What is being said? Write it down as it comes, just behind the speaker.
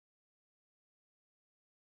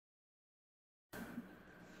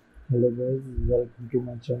Hello guys, welcome to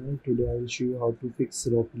my channel. Today I will show you how to fix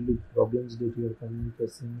Rocket League problems that you are currently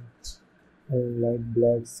facing, like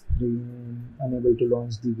black screen, unable to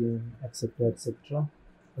launch the game, etc. etc.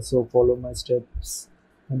 So follow my steps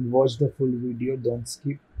and watch the full video, don't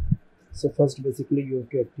skip. So first basically you have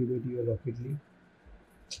to activate your Rocket League.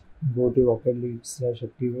 Go to Rocket League /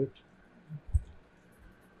 activate.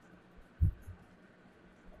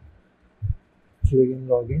 Click in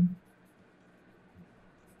login.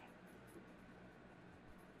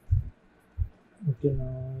 Okay,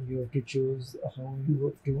 now you have to choose how you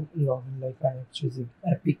have to log in, like I am choosing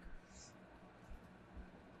Epic.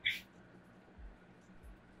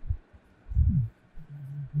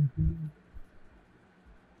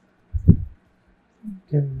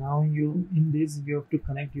 Okay, now you have to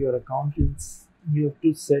connect your account. You have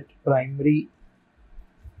to set primary.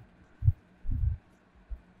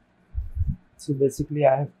 So basically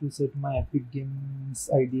I have to set my Epic Games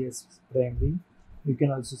ID as primary. You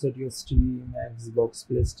can also set your Steam, Xbox,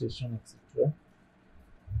 PlayStation, etc.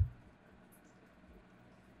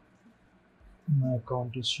 My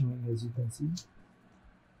account is showing, as you can see.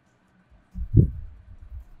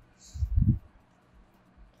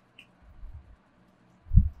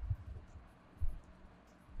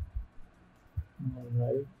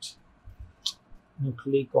 Alright, now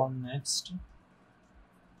click on next.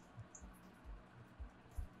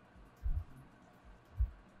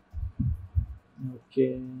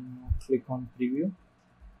 Okay, now click on preview.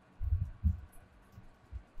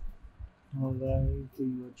 Alright,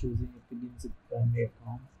 you are choosing Epic Games as primary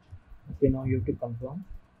account. Okay, now you have to confirm.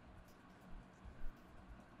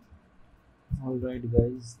 Alright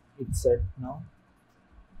guys, it's set now.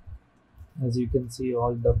 As you can see,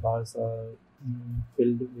 all the bars are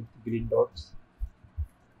filled with green dots.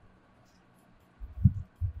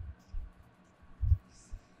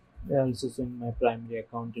 I also showing my primary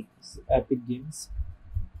account, it's Epic Games.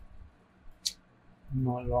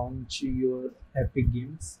 Now launch your Epic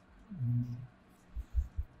Games.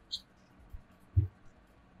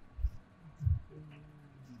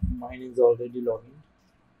 Mine is already logged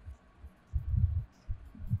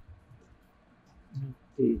in.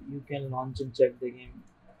 Okay, you can launch and check the game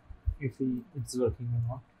if it's working or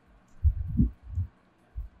not.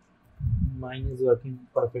 Mine is working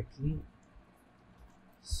perfectly.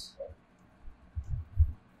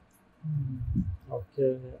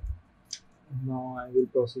 Okay, now I will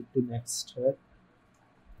proceed to next step.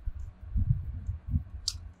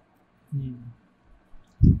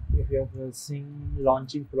 If you are facing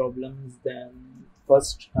launching problems, then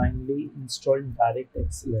first kindly install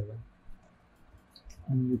DirectX 11,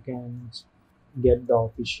 and you can get the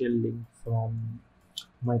official link from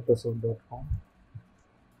Microsoft.com.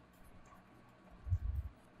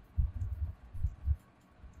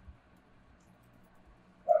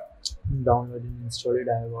 Download and install it.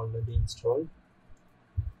 I have already installed.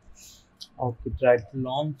 Okay, try to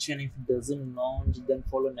launch, and if it doesn't launch, then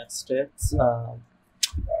follow next steps.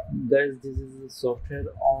 Guys, this is the software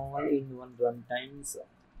all in one runtimes.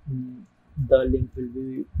 Mm, the link will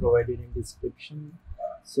be provided in description,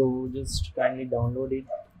 so just kindly download it.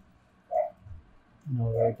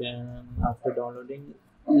 Alright, and after downloading,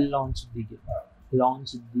 launch the game,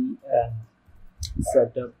 launch the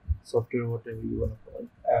setup software, whatever you want to call it,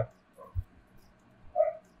 app.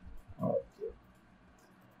 Okay.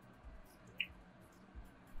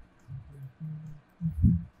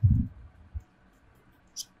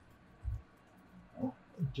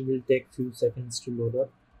 It will take few seconds to load up.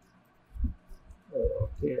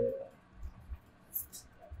 Okay.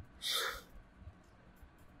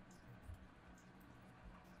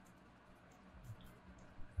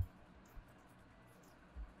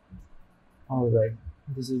 Alright,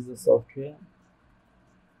 this is the software.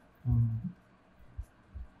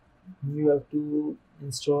 You have to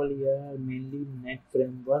install here mainly Net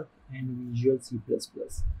Framework and Visual C++.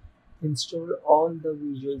 Install all the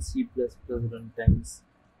Visual C++ runtimes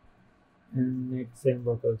and Net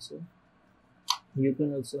Framework also. You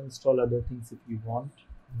can also install other things if you want.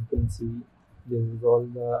 You can see this is all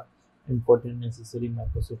the important necessary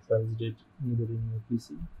Microsoft files that needed in your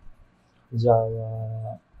PC.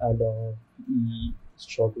 Java, Adobe,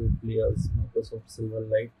 Shortwave Players, Microsoft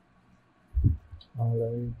Silverlight.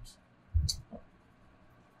 Alright,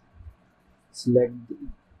 select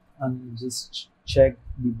and just check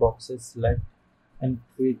the boxes, select and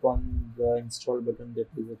click on the install button that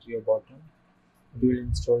is at your bottom. It will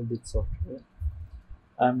install this software.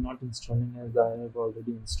 I am not installing as I have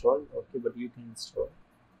already installed. Okay, but you can install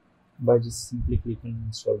by just simply clicking on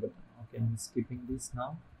install button. Okay, I'm skipping this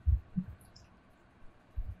now.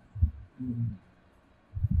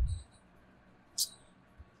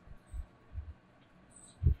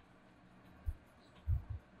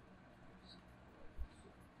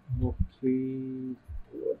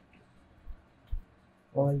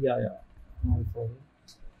 Yeah, yeah. No problem.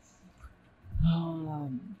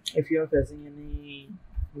 If you are facing any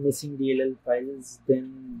missing DLL files,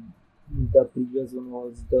 then the previous one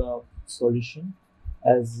was the solution.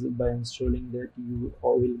 As by installing that, you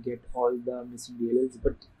all will get all the missing DLLs.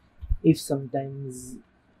 But if sometimes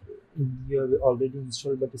you have already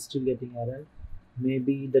installed but still getting error,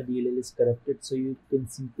 maybe the DLL is corrupted. So you can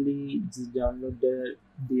simply just download the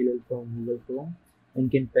DLL from Google Chrome and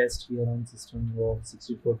can paste here on system or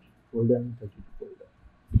 64 folder and 32 folder.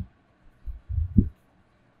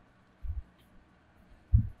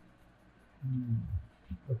 Hmm.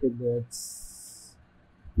 Okay, that's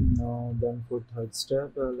now done for third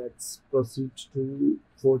step. Let's proceed to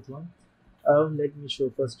fourth one. Let me show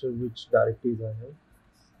first which directives I have.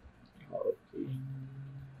 Okay.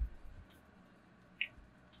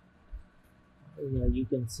 Yeah, you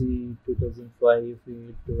can see 2005,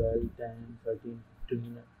 8, 12, 10, 13,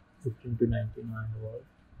 15, 15 to 19 I have all.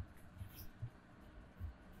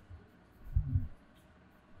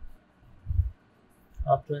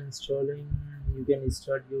 After installing, you can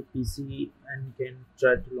start your PC and can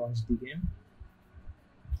try to launch the game.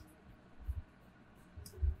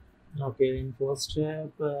 Okay, in first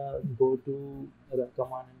step, go to the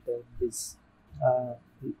command and type this. Uh,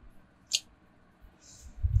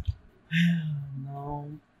 Now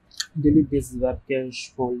delete this web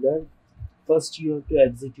cache folder. First, you have to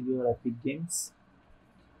exit your Epic Games.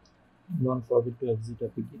 Don't forget to exit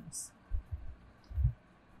Epic Games.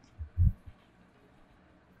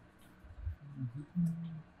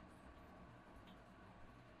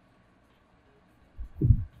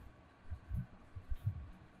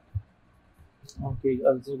 Okay,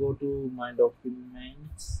 also go to my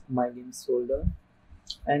documents, my games folder,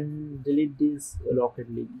 and delete this Rocket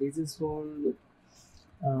League. This is for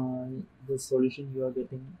uh, the solution you are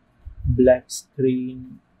getting black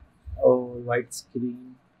screen or white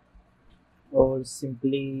screen, or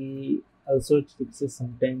simply also it fixes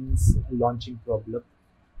sometimes a launching problem.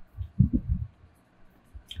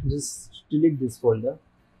 Just delete this folder.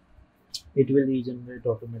 It will regenerate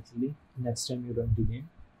automatically next time you run the game.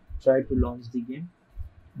 Try to launch the game,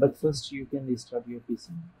 but first you can restart your PC.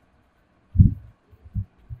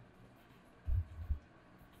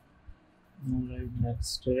 Alright, next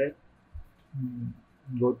step. Hmm,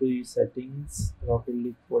 Go to your settings, Rocket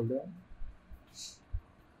League folder.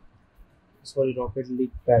 Sorry, Rocket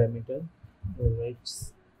League parameter. Alright,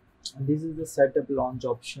 and this is the setup launch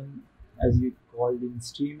option as we called in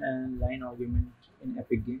Steam and line argument in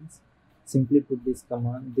Epic Games. Simply put this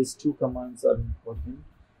command. These two commands are important.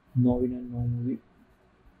 Novid and nomovie.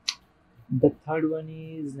 The third one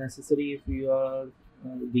is necessary if your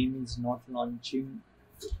game is not launching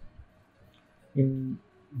in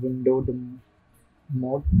windowed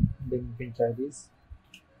mode. Then you can try this.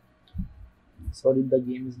 Sorry, the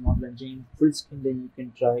game is not launching in full screen. Then you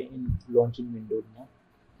can try in launching windowed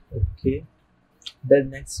mode. Okay. The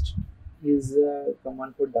next is a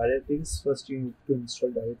command for DirectX. First, you need to install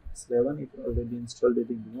DirectX11 if you already installed it,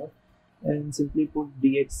 ignore, and simply put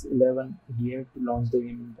Dx11 here to launch the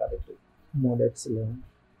game in DirectX mode X11.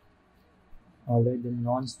 Alright, then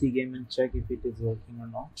launch the game and check if it is working or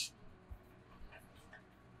not.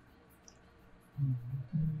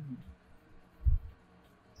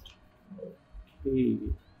 Okay.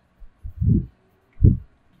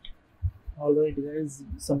 Alright guys,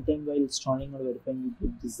 sometime while installing or verifying you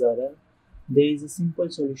get this error. There is a simple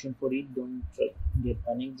solution for it. Don't get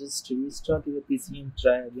panic. Just restart your PC and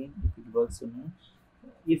try again if it works or not.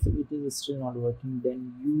 If it is still not working,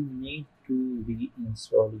 then you need to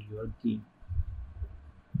reinstall your game.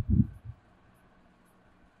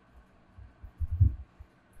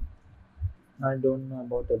 I don't know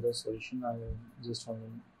about other solution. I just want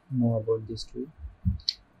to know about this tool.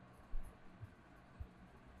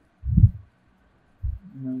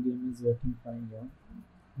 My game is working fine here.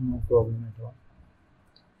 No problem at all.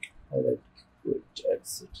 Alright, quit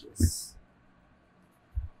exit. Yes.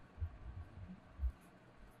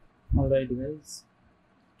 Alright guys,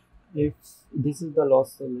 if this is the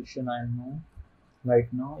lost solution I know right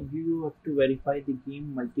now, you have to verify the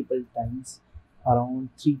game multiple times, around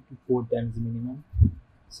 3 to 4 times minimum.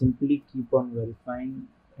 Simply keep on verifying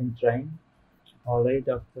and trying. Alright,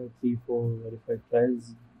 after 3-4 verified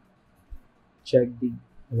tries, check the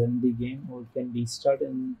run the game, or can restart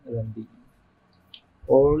and run the game.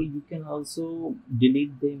 Or you can also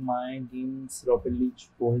delete the my games Rocket League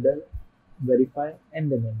folder, verify and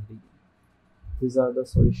then run the game. These are the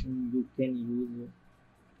solutions you can use.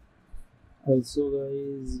 Also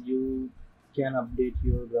guys, you can update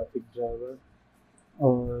your graphic driver,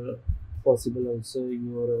 or possible also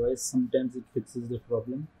your OS. Sometimes it fixes the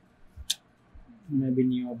problem. maybe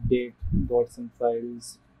new update, got some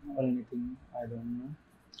files or anything, I don't know.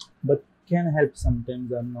 But can help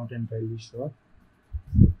sometimes, I'm not entirely sure.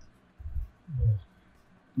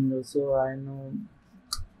 And also I know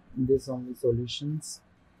this only solutions,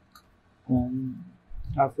 and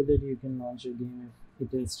after that you can launch a game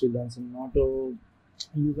if it is still runs or not, or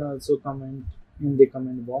you can also comment in the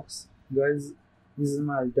comment box. Guys, this is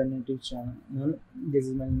my alternative channel. This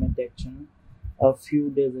is my tech channel. A few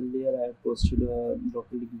days earlier I posted a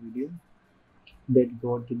Rocket League video that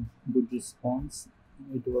got a good response.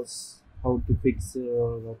 It was how to fix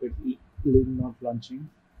Rocket League not launching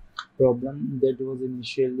problem that was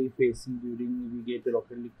initially facing during we get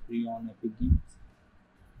Rocket League free on Epic Games.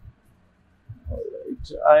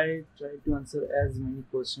 Alright, I try to answer as many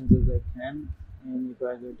questions as I can, and if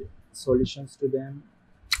I get solutions to them,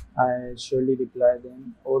 I surely reply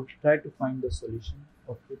them or try to find the solution.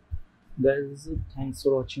 Okay, guys, thanks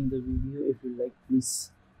for watching the video. If you like,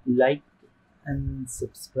 please like and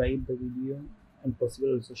subscribe the video, and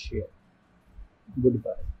possible also share.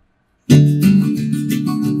 Goodbye.